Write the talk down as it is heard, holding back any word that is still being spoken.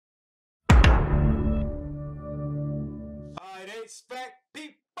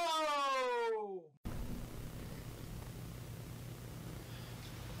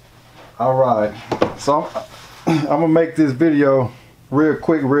All right, so I'm gonna make this video real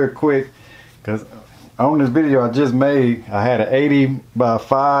quick, because on this video I just made, I had an 80 by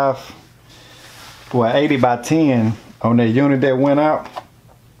 5, well 80 by 10 on that unit that went out.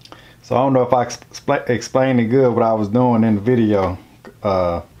 So I don't know if I explained it good what I was doing in the video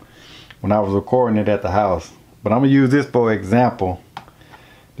when I was recording it at the house. But I'm gonna use this for example.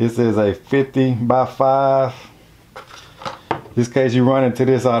 This is a 50 by 5. This case you run into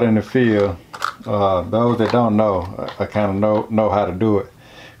this out in the field. Those that don't know, I kind of know how to do it.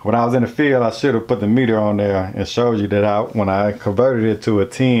 When I was in the field, I should have put the meter on there and showed you that when I converted it to a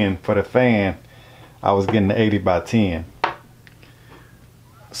 10 for the fan, I was getting the 80 by 10.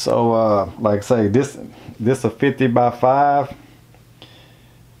 So like I say, this a 50 by 5,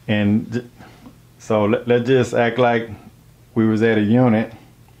 and so let's just act like we was at a unit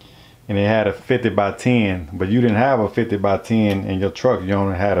and it had a 50 by 10, but you didn't have a 50 by 10 in your truck. You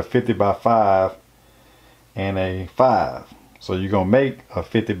only had a 50 by 5 and a 5. So you're gonna make a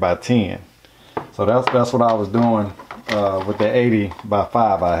 50 by 10. So that's what I was doing with the 80 by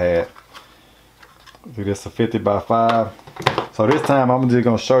 5 I had. So this is a 50 by 5. So this time I'm just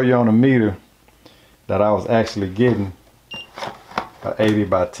gonna show you on the meter that I was actually getting a 80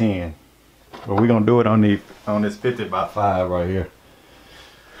 by 10. But we're gonna do it on this 50 by 5 right here.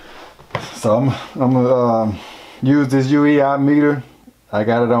 So I'm gonna use this UEI meter. I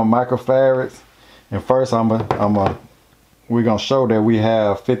got it on microfarads, and first we're gonna show that we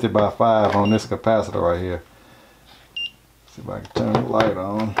have 50 by 5 on this capacitor right here. See if I can turn the light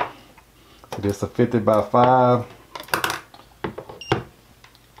on. So this is a 50 by 5.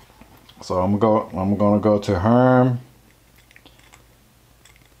 So I'm gonna go to Herm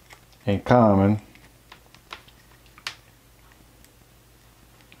and Common.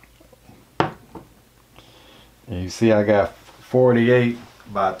 And you see I got 48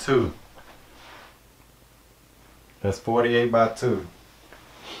 by 2. That's 48 by 2.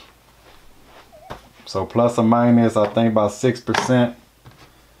 So plus or minus, I think about 6%.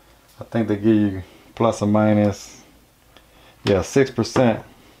 I think they give you plus or minus, yeah, 6%.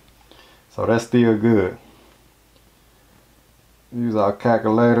 So that's still good. Use our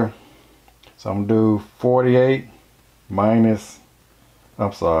calculator. So I'm gonna do 48 minus,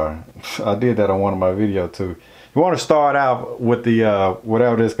 I'm sorry, I did that on one of my videos too. You want to start out with the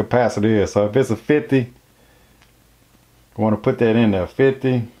whatever this capacitor is. So if it's a 50, you want to put that in there,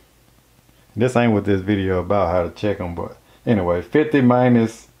 50. This ain't what this video about, how to check them, but anyway, 50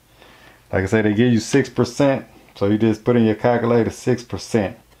 minus, like I said, they give you 6%. So you just put in your calculator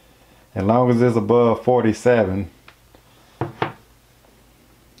 6%. As long as it's above 47,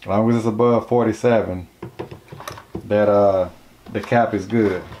 that the cap is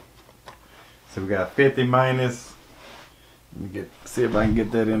good. So we got 50 minus, let me see if I can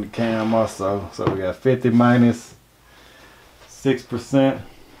get that in the cam also. So we got 50 minus 6%.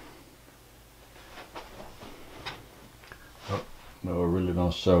 Oh, no, it really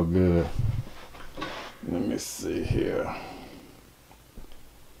don't show good. Let me see here.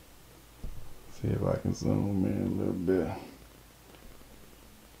 See if I can zoom in a little bit.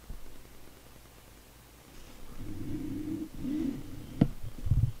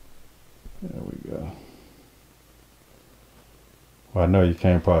 There we go. Well, I know you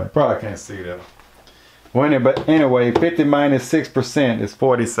can't probably can't see that. Well, but anyway, 50 minus 6% is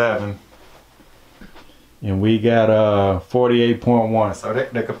 47, and we got 48.1. So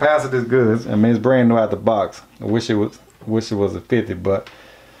the capacitor is good. I mean, it's brand new out the box. I wish it was a 50, but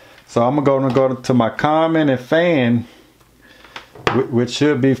so I'm gonna go to my common and fan, which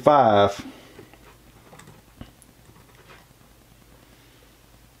should be 5.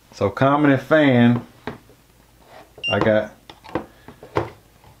 So common and fan, I got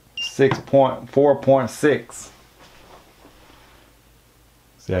 4.6.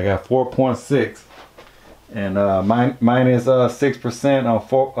 See, I got 4.6, and minus 6%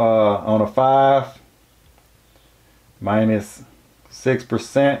 on a 5, minus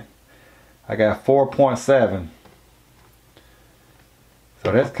 6%. I got 4.7.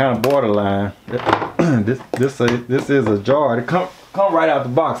 So that's kind of borderline. This is a jar. It come right out the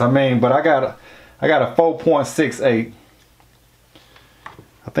box. I mean, but I got a 4.68.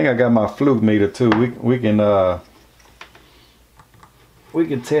 I think I got my fluke meter too. We can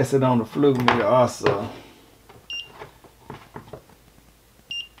test it on the fluke meter also.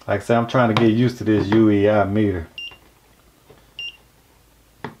 Like I said, I'm trying to get used to this UEI meter.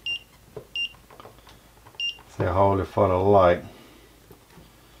 See, hold it for the light.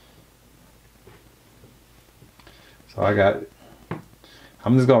 So I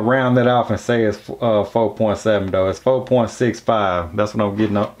I'm just gonna round that off and say it's 4.7 though. It's 4.65. That's what I'm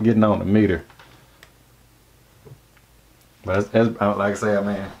getting on the meter. But it's, like I said,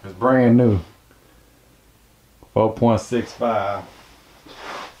 man, it's brand new. 4.65.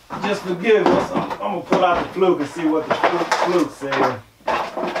 Just forgive us. I'm gonna pull out the fluke and see what the fluke says.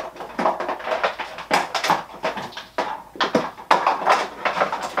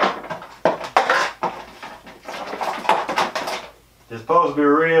 It's supposed to be a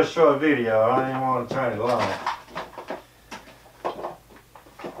real short video. I didn't want to turn it long.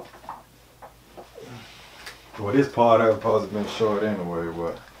 Well, this part of it supposed to be short anyway,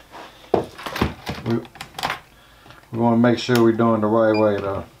 but we want to make sure we're doing the right way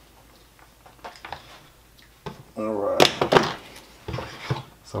though. Alright.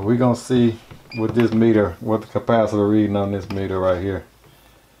 So we're going to see with this meter, what the capacitor reading on this meter right here.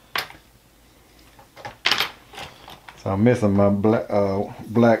 So I'm missing my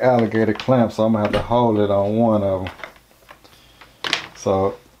black alligator clamp, so I'm going to have to hold it on one of them.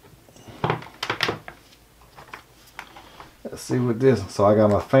 So let's see what this. So I got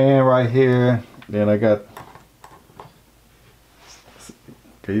my fan right here. Then I got.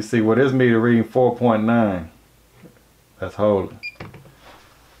 Can you see what this meter reading? 4.9. That's holding.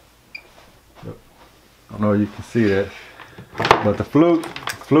 I don't know if you can see that, but the fluke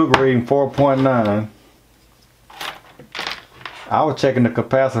reading 4.9. I was checking the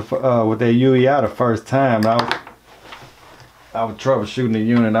capacitor with that UEI the first time. I was troubleshooting the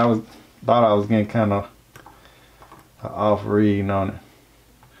unit. Thought I was getting kind of off reading on it.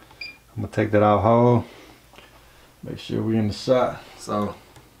 I'm gonna take that out whole. Make sure we're in the shot. So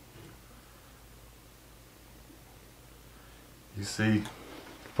you see,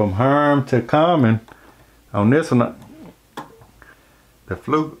 from Herm to common on this one, the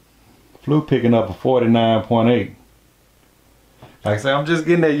fluke picking up a 49.8. Like I said, I'm just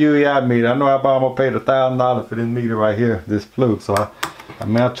getting that UEI meter. I know I almost paid $1,000 for this meter right here, this fluke. So I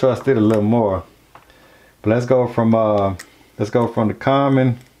mean, I trust it a little more. But let's go from the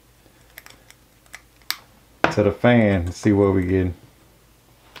common to the fan and see what we getting.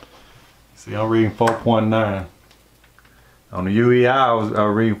 See, I'm reading 4.9. On the UEI, I was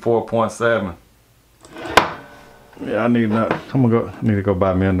reading 4.7. Yeah, I need to go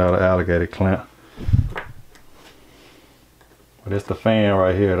buy me another alligator clamp. But it's the fan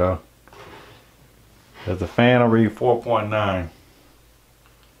right here though. There's the fan, I'm reading 4.9.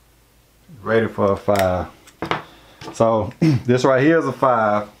 Ready for a 5. So this right here is a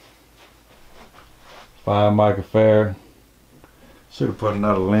 5 microfarad. Should have put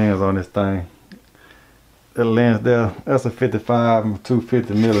another lens on this thing. That lens there, that's a 55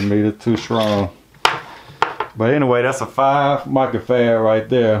 250 millimeter, too strong. But anyway, that's a 5 microfarad right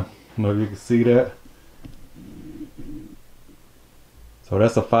there. I don't know if you can see that. So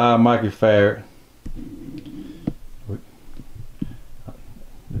that's a 5 microfarad.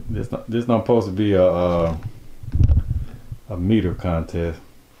 This not supposed to be a meter contest.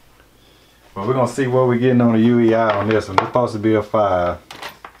 But we're gonna see what we're getting on the UEI on this one. It's supposed to be a 5.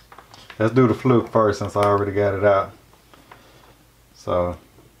 Let's do the fluke first since I already got it out. So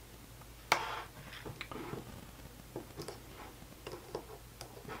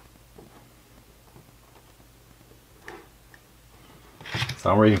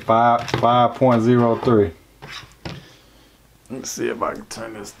I'm reading 5.03. Let's see if I can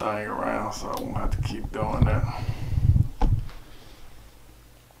turn this thing around so I won't have to keep doing that.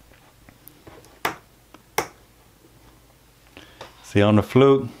 See on the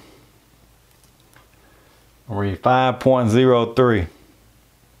fluke, I'm reading 5.03.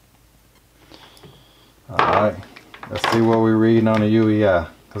 Alright, let's see what we're reading on the UEI.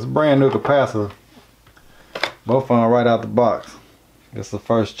 It's a brand new capacitor. Both of them right out the box. It's the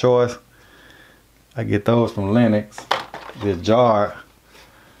first choice. I get those from Lennox. They're jarred.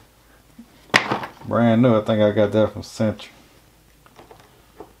 Brand new. I think I got that from Central.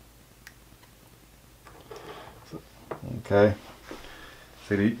 Okay.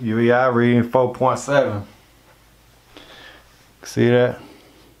 See the UEI reading 4.7. See that?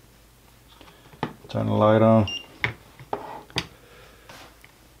 Turn the light on.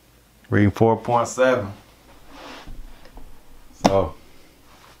 Reading 4.7. So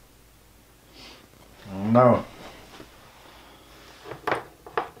no.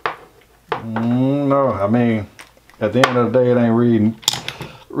 No, I mean, at the end of the day, it ain't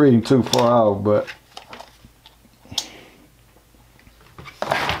reading too far out, but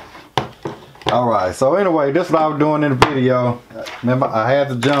alright, so anyway, this is what I was doing in the video. Remember, I had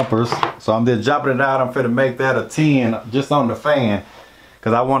the jumpers, so I'm just jumping it out. I'm finna make that a 10 just on the fan,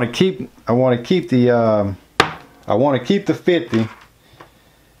 because I want to keep the 50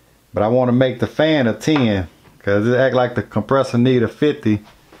 but I want to make the fan a 10 because it act like the compressor need a 50.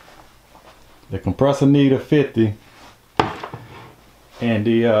 The compressor need a 50, and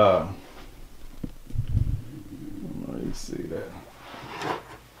the you see that,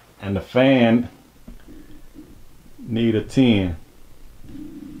 and the fan need a 10.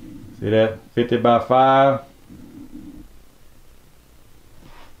 See that? 50 by 5.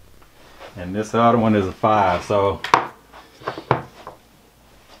 And this other one is a 5. So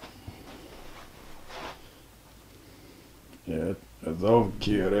yeah, that's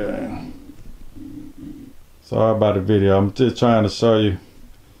overkill there. Sorry about the video. I'm just trying to show you.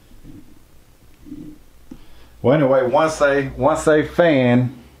 Well, anyway, one say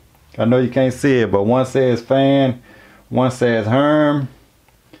fan. I know you can't see it, but one says fan, one says Herm,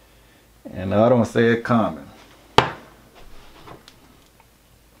 and the other one says common.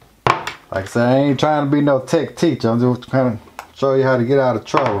 Like I said, I ain't trying to be no tech teacher. I'm just trying to show you how to get out of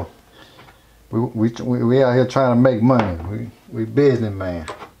trouble. We out here trying to make money. We businessman.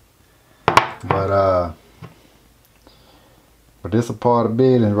 But this is a part of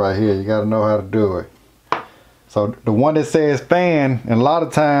business right here. You got to know how to do it. So the one that says fan, and a lot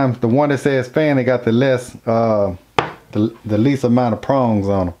of times the one that says fan, they got the least amount of prongs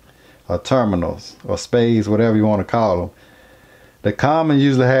on them, or terminals, or spades, whatever you want to call them. The common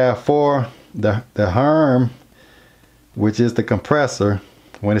usually have 4. The Herm, which is the compressor.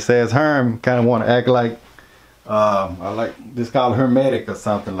 When it says Herm, kind of want to act like I like this called hermetic or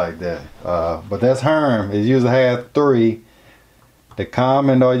something like that. But that's Herm. It usually has 3. The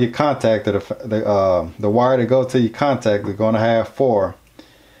common or your contactor, the wire that goes to your contactor is going to have 4,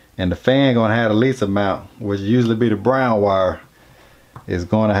 and the fan going to have the least amount, which usually be the brown wire, is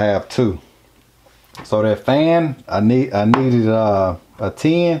going to have 2. So that fan, I needed a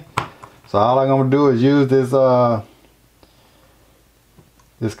 10. So all I'm gonna do is use this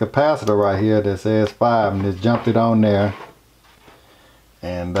this capacitor right here that says 5, and just jumped it on there.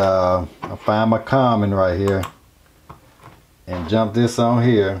 And I find my common right here and jump this on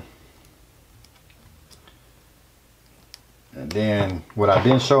here. And then what I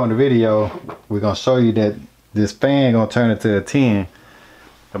didn't show in the video, we're gonna show you that this fan gonna turn into a 10.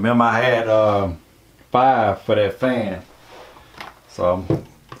 Remember I had 5 for that fan. So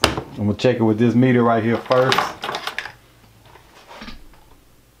I'm gonna check it with this meter right here first.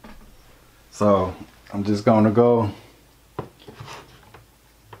 So I'm just gonna go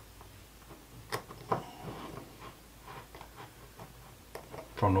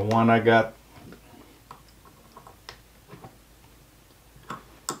from the one I got.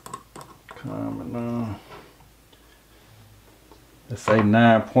 Coming on. Let's say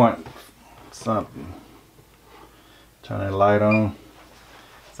 9 point something. Turn that light on.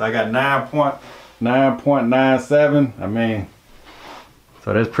 So I got 9.97. I mean,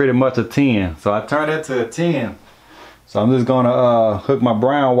 so that's pretty much a 10. So I turned it to a 10. So I'm just gonna hook my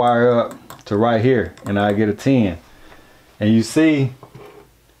brown wire up to right here, and I get a 10. And you see,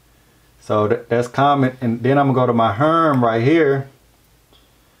 so that's common. And then I'm gonna go to my Herm right here.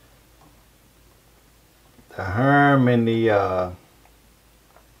 The Herm and the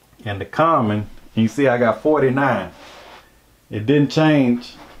common. And you see I got 49. It didn't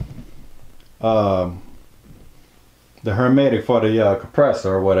change the hermetic for the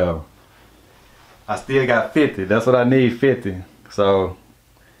compressor or whatever. I still got 50. That's what I need, 50. So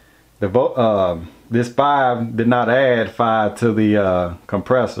the this 5 did not add 5 to the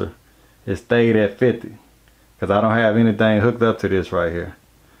compressor. It stayed at 50 because I don't have anything hooked up to this right here.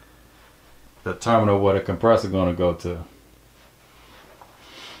 The terminal where the compressor gonna go to.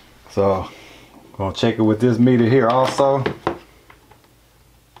 So I'm gonna check it with this meter here also.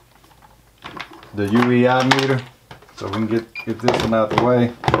 The UEI meter. So we can get this one out the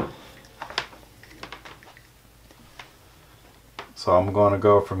way. So I'm gonna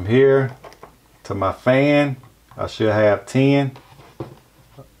go from here to my fan. I should have 10.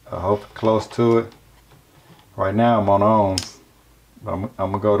 I hope close to it. Right now I'm on ohms. I'm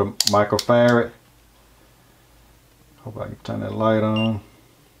gonna go to microfarad. Hope I can turn that light on.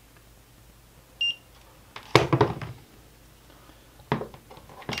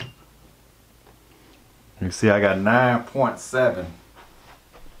 You see I got 9.7.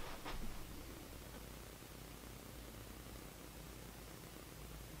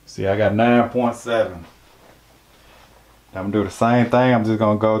 See I got 9.7. I'm gonna do the same thing. I'm just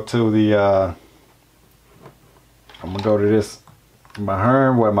gonna go to the I'm gonna go to this my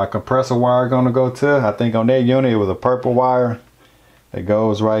Herm where my compressor wire gonna go to. I think on that unit it was a purple wire that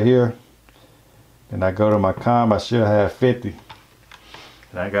goes right here. Then I go to my comm, I should have 50.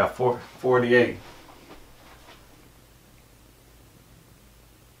 And I got 48.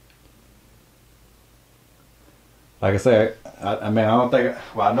 like I said, I mean, I don't think,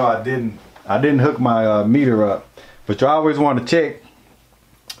 well, I know I didn't hook my meter up, but you always want to check.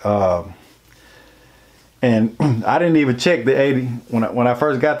 And I didn't even check the 80 when I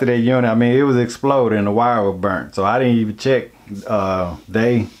first got to that unit. I mean, it was exploding and the wire was burnt, so I didn't even check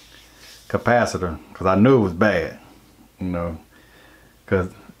day capacitor because I knew it was bad, you know,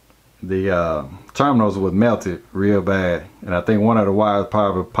 because the terminals was melted real bad, and I think one of the wires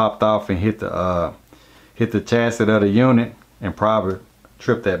probably popped off and hit the chassis of the unit and probably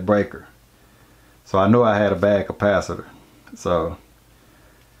tripped that breaker. So I knew I had a bad capacitor. So,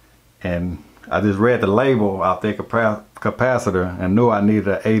 and I just read the label out there, capacitor, and knew I needed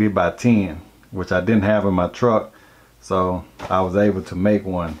an 80 by 10, which I didn't have in my truck. So I was able to make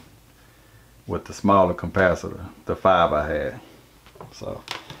one with the smaller capacitor, the 5 I had. So,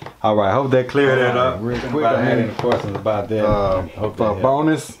 all right, hope that cleared that up. Real quick, I had any questions about that. For a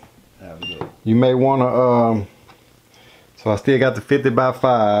bonus, you may want to, so I still got the 50 by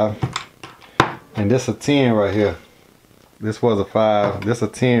 5, and this a 10 right here. This was a 5, this a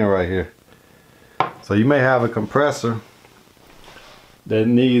 10 right here. So you may have a compressor that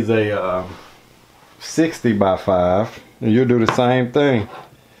needs a 60 by 5, and you'll do the same thing.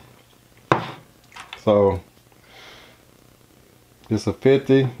 So this a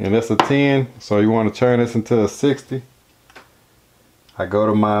 50 and that's a 10, so you want to turn this into a 60. I go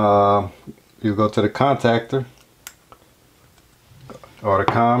to my you go to the contactor or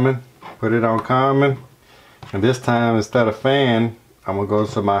the common, put it on common, and this time instead of fan I'm gonna go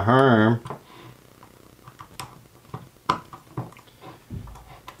to my Herm,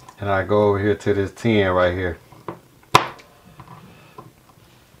 and I go over here to this 10 right here.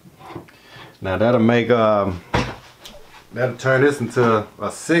 Now that'll make that'll turn this into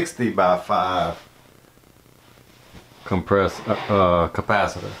a 60 by 5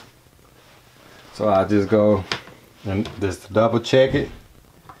 capacitor. So I just go and just double check it.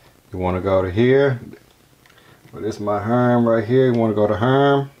 You want to go to here, but this is my Herm right here. You want to go to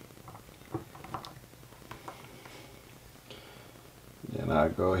Herm, and I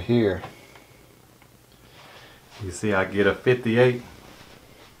go here. You see I get a 58.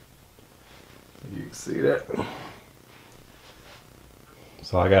 You can see that.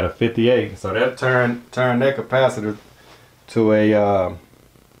 So I got a 58. So that turn that capacitor to a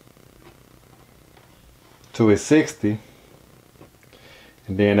 60.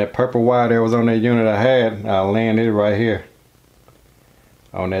 And then that purple wire that was on that unit I had, I landed it right here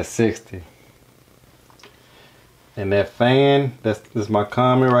on that 60. And that fan, this is my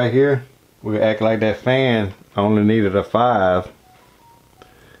comment right here. We act like that fan only needed a 5.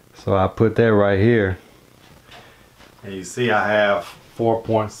 So I put that right here. And you see I have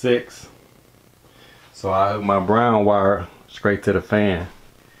 4.6. So I hook my brown wire straight to the fan.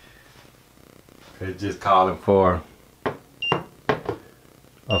 It's just calling for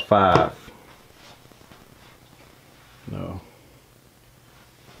a 5. No.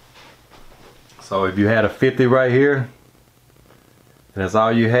 So if you had a 50 right here, and that's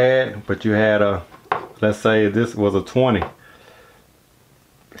all you had, but you had a, let's say this was a 20,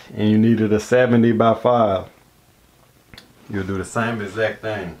 and you needed a 70 by 5, you'll do the same exact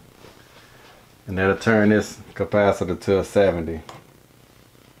thing, and that'll turn this capacitor to a 70.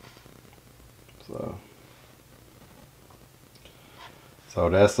 So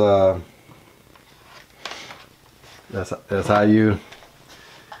that's how you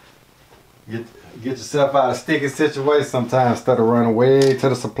get yourself out of sticky situations sometimes, instead of running way to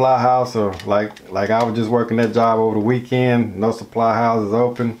the supply house, or like I was just working that job over the weekend, no supply houses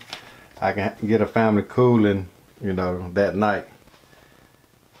open. I can get a family cooling, you know, that night.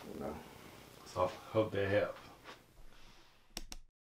 You know. So hope that helps.